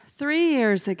3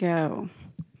 years ago,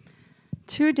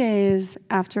 2 days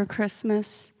after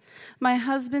Christmas, my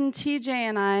husband TJ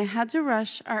and I had to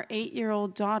rush our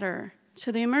 8-year-old daughter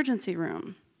to the emergency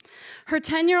room. Her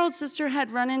 10-year-old sister had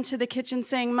run into the kitchen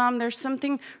saying, "Mom, there's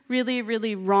something really,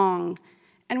 really wrong."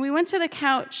 And we went to the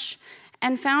couch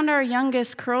and found our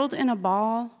youngest curled in a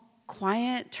ball,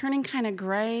 quiet, turning kind of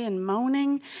gray and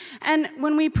moaning. And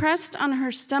when we pressed on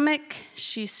her stomach,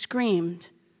 she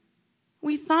screamed.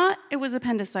 We thought it was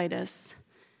appendicitis.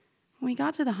 When we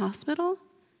got to the hospital,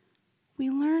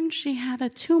 we learned she had a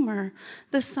tumor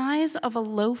the size of a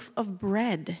loaf of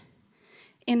bread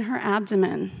in her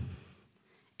abdomen.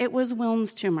 It was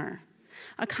Wilms tumor,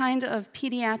 a kind of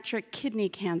pediatric kidney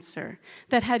cancer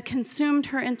that had consumed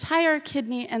her entire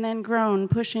kidney and then grown,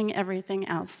 pushing everything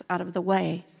else out of the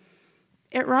way.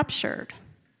 It ruptured.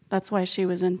 That's why she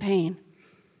was in pain.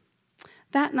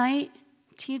 That night,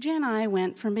 TJ and I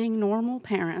went from being normal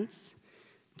parents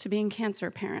to being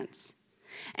cancer parents.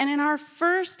 And in our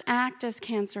first act as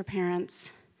cancer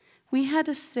parents, we had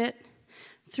to sit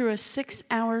through a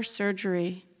 6-hour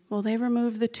surgery while they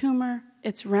removed the tumor,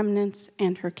 its remnants,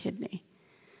 and her kidney.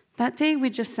 That day, we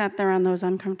just sat there on those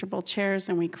uncomfortable chairs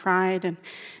and we cried, and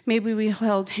maybe we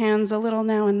held hands a little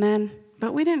now and then,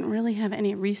 but we didn't really have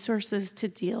any resources to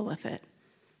deal with it.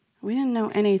 We didn't know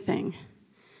anything.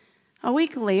 A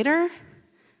week later,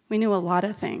 we knew a lot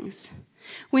of things.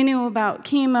 We knew about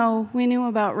chemo, we knew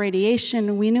about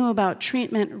radiation, we knew about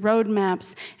treatment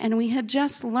roadmaps, and we had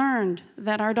just learned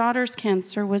that our daughter's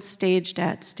cancer was staged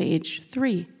at stage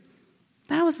 3.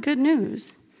 That was good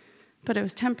news, but it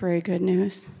was temporary good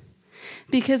news.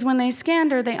 Because when they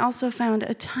scanned her, they also found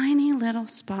a tiny little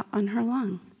spot on her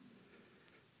lung.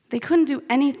 They couldn't do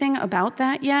anything about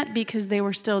that yet because they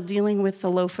were still dealing with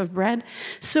the loaf of bread.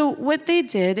 So what they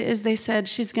did is they said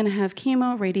she's going to have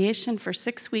chemo, radiation for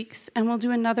 6 weeks, and we'll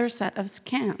do another set of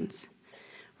scans.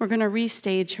 We're going to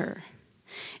restage her.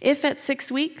 If at 6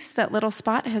 weeks that little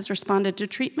spot has responded to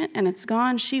treatment and it's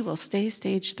gone, she will stay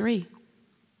stage 3.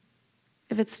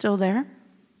 If it's still there,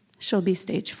 she'll be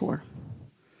stage 4.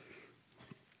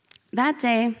 That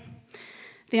day,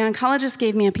 the oncologist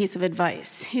gave me a piece of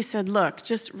advice. He said, "Look,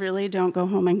 just really don't go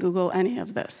home and Google any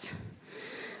of this."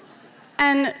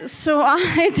 And so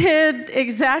I did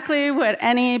exactly what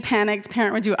any panicked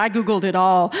parent would do. I Googled it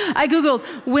all. I Googled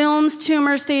Wilms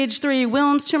tumor stage 3,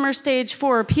 Wilms tumor stage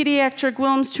 4, pediatric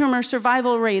Wilms tumor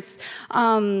survival rates,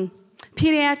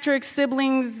 pediatric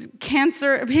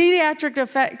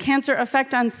cancer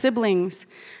effect on siblings.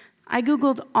 I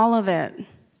Googled all of it.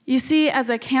 You see, as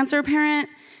a cancer parent,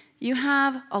 you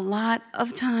have a lot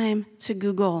of time to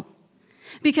Google.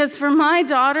 Because for my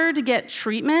daughter to get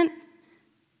treatment,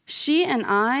 she and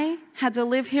I had to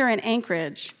live here in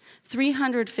Anchorage,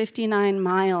 359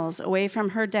 miles away from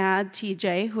her dad,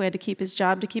 TJ, who had to keep his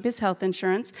job to keep his health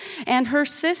insurance, and her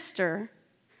sister,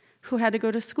 who had to go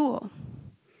to school.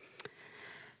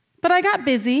 But I got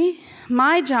busy.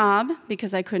 My job,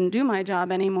 because I couldn't do my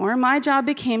job anymore, my job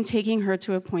became taking her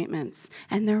to appointments.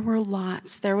 And there were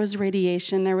lots. There was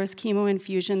radiation, there was chemo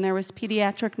infusion, there was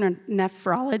pediatric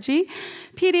nephrology,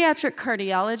 pediatric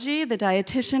cardiology, the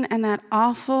dietitian, and that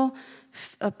awful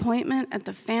appointment at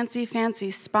the fancy, fancy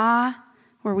spa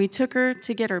where we took her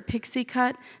to get her pixie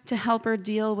cut to help her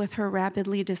deal with her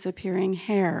rapidly disappearing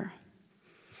hair.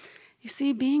 You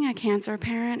see, being a cancer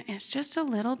parent is just a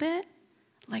little bit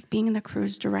like being the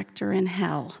cruise director in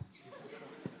hell.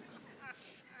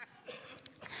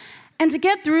 And to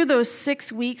get through those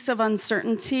 6 weeks of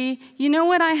uncertainty, you know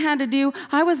what I had to do?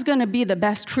 I was going to be the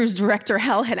best cruise director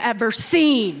hell had ever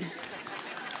seen.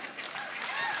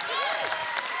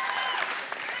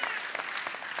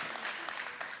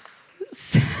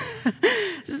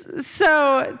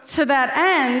 So to that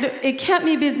end, it kept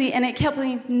me busy and it kept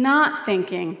me not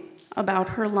thinking about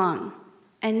her lung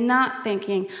and not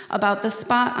thinking about the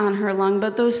spot on her lung,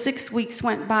 but those 6 weeks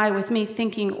went by with me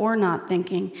thinking or not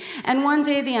thinking. And one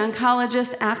day the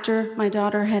oncologist, after my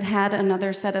daughter had had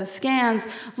another set of scans,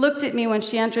 looked at me when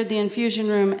she entered the infusion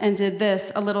room and did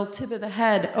this, a little tip of the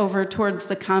head over towards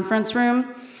the conference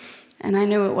room, and I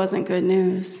knew it wasn't good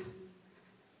news.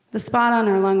 The spot on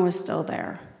her lung was still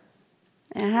there.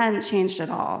 It hadn't changed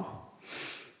at all.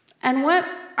 And what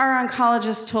our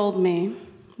oncologist told me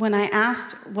when I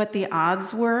asked what the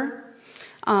odds were,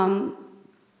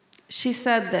 she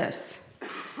said this.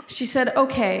 She said,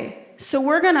 "Okay, so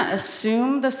we're going to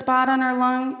assume the spot on her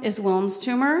lung is Wilms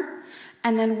tumor,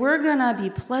 and then we're going to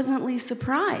be pleasantly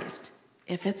surprised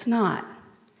if it's not."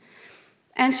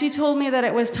 And she told me that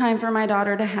it was time for my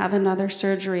daughter to have another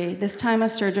surgery, this time a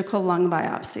surgical lung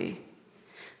biopsy.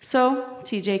 So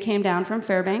TJ came down from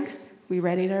Fairbanks. We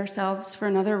readied ourselves for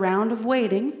another round of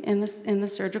waiting in the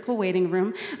surgical waiting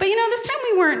room. But this time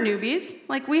we weren't newbies.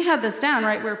 Like, we had this down,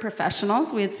 right? We were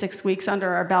professionals. We had 6 weeks under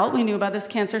our belt. We knew about this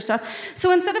cancer stuff.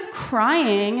 So instead of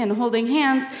crying and holding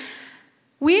hands,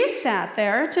 we sat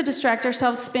there to distract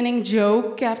ourselves, spinning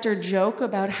joke after joke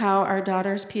about how our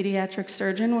daughter's pediatric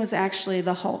surgeon was actually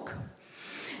the Hulk.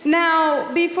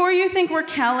 Now, before you think we're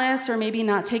callous or maybe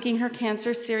not taking her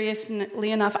cancer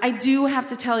seriously enough, I do have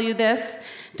to tell you this.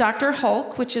 Dr.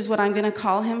 Hulk, which is what I'm going to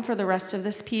call him for the rest of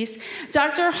this piece,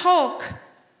 Dr. Hulk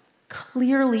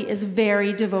clearly is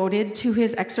very devoted to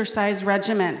his exercise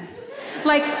regimen.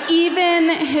 Like, even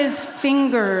his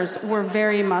fingers were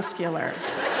very muscular.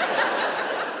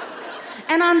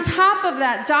 And on top of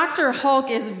that, Dr.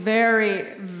 Hulk is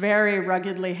very, very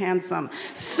ruggedly handsome.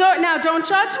 So now, don't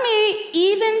judge me.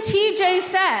 Even TJ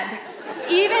said,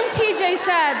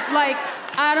 like,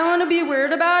 I don't want to be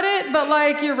weird about it, but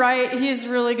like, you're right, he's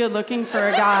really good looking for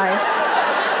a guy.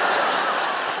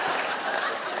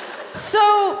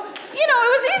 So,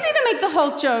 it was easy to make the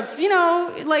Hulk jokes.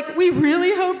 Like, we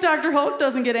really hope Dr. Hulk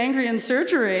doesn't get angry in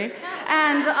surgery.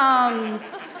 And,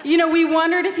 we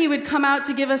wondered if he would come out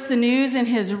to give us the news in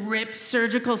his ripped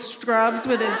surgical scrubs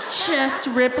with his chest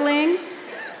rippling.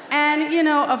 And,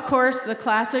 of course, the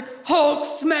classic Hulk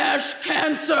smash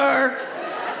cancer.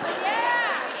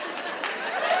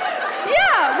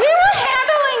 Yeah, we were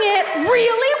handling it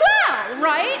really well,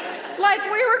 right? Like,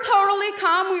 we were totally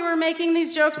calm. We were making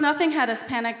these jokes. Nothing had us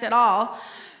panicked at all.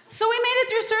 So we made it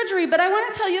through surgery. But I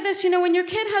want to tell you this. When your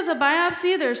kid has a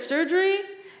biopsy, there's surgery.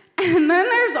 And then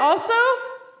there's also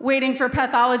waiting for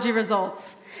pathology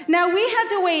results. Now, we had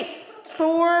to wait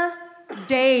 4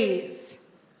 days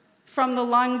from the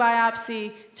lung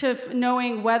biopsy to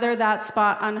knowing whether that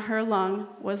spot on her lung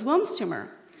was Wilms tumor.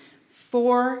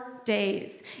 4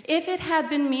 days. If it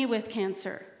had been me with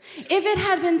cancer, if it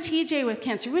had been TJ with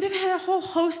cancer, we would have had a whole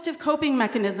host of coping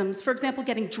mechanisms. For example,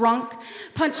 getting drunk,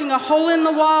 punching a hole in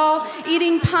the wall,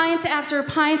 eating pint after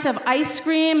pint of ice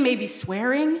cream, maybe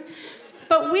swearing.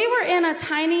 But we were in a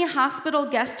tiny hospital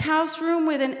guest house room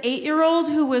with an 8-year-old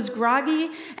who was groggy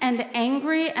and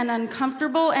angry and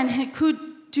uncomfortable and could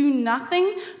do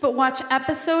nothing but watch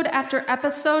episode after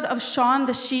episode of Shaun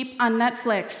the Sheep on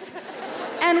Netflix.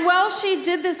 And while she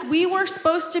did this, we were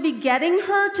supposed to be getting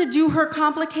her to do her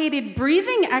complicated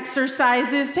breathing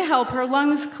exercises to help her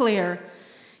lungs clear.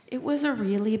 It was a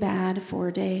really bad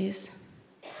 4 days.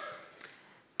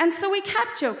 And so we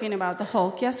kept joking about the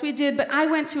Hulk. Yes, we did, but I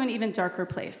went to an even darker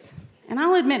place. And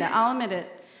I'll admit it.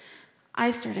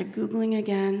 I started Googling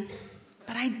again,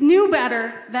 but I knew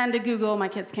better than to Google my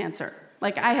kid's cancer.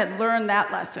 Like, I had learned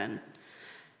that lesson.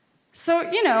 So,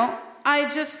 I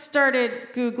just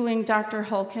started Googling Dr.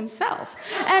 Hulk himself.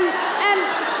 And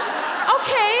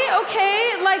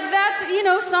okay, like, that's,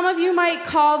 some of you might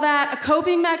call that a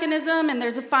coping mechanism, and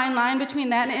there's a fine line between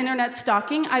that and internet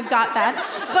stalking. I've got that.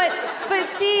 But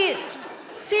see,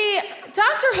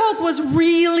 Dr. Hulk was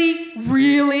really,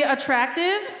 really attractive,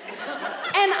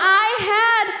 and I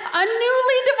had a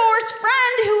newly divorced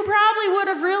friend who probably would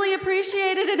have really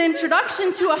appreciated an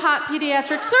introduction to a hot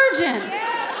pediatric surgeon.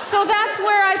 So that's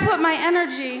where I put my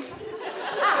energy.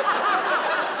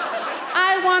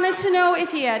 I wanted to know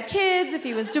if he had kids, if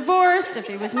he was divorced, if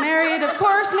he was married, of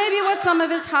course, maybe what some of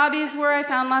his hobbies were. I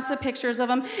found lots of pictures of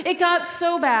him. It got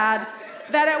so bad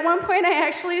that at one point I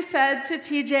actually said to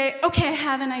TJ, okay, I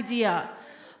have an idea.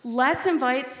 Let's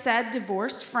invite said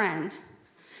divorced friend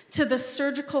to the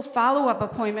surgical follow-up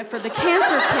appointment for the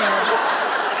cancer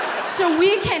care so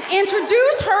we can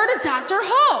introduce her to Dr.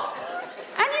 Hulk.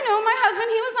 And my husband,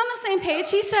 he was on the same page.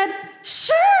 He said,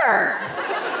 sure.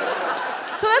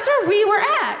 So that's where we were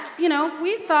at.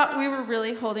 We thought we were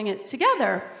really holding it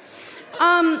together.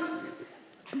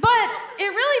 But it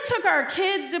really took our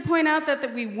kid to point out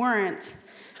that we weren't.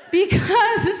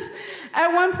 Because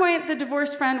at one point, the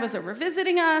divorced friend was over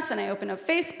visiting us, and I opened up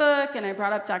Facebook, and I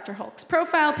brought up Dr. Hulk's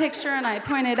profile picture, and I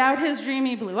pointed out his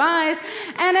dreamy blue eyes.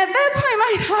 And at that point,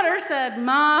 my daughter said,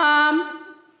 Mom,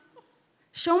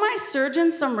 show my surgeon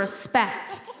some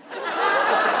respect.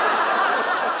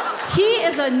 He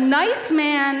is a nice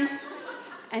man,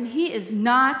 and he is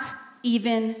not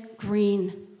even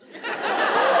green.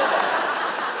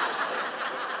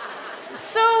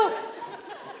 So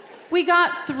we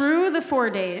got through the 4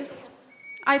 days,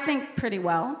 I think pretty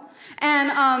well.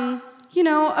 And,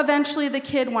 eventually the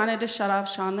kid wanted to shut off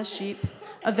Shaun the Sheep.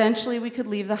 Eventually we could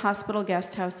leave the hospital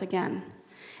guest house again.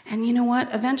 And you know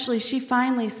what? Eventually she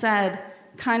finally said,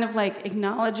 kind of like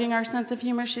acknowledging our sense of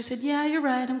humor, she said, yeah, you're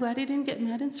right, I'm glad he didn't get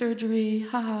mad in surgery,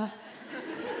 haha.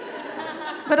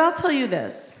 But I'll tell you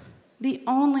this, the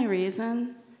only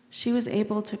reason she was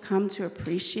able to come to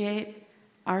appreciate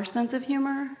our sense of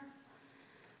humor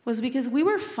was because we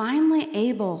were finally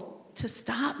able to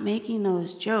stop making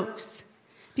those jokes.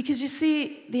 Because you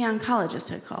see, the oncologist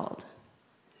had called,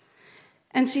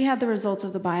 and she had the results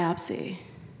of the biopsy.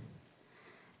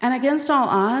 And against all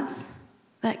odds,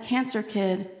 that cancer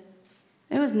kid,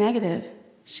 it was negative.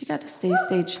 She got to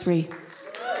stage 3.